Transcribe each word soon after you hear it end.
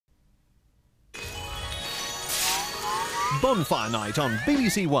Bonfire Night on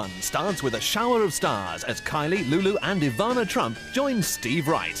BBC1 starts with a shower of stars as Kylie, Lulu and Ivana Trump join Steve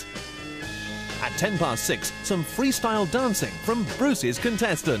Wright. At 6:10, some freestyle dancing from Bruce's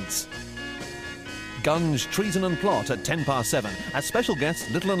contestants. Gunge, Treason and Plot at 7:10 as special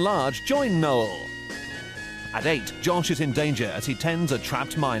guests Little and Large join Noel. At 8, Josh is in danger as he tends a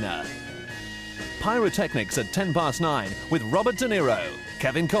trapped miner. Pyrotechnics at 9:10 with Robert De Niro,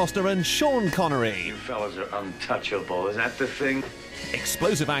 Kevin Costner and Sean Connery. You fellas are untouchable, is that the thing?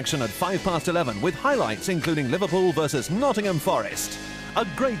 Explosive action at 11:05 with highlights including Liverpool versus Nottingham Forest. A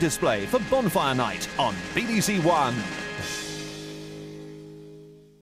great display for Bonfire Night on BBC1.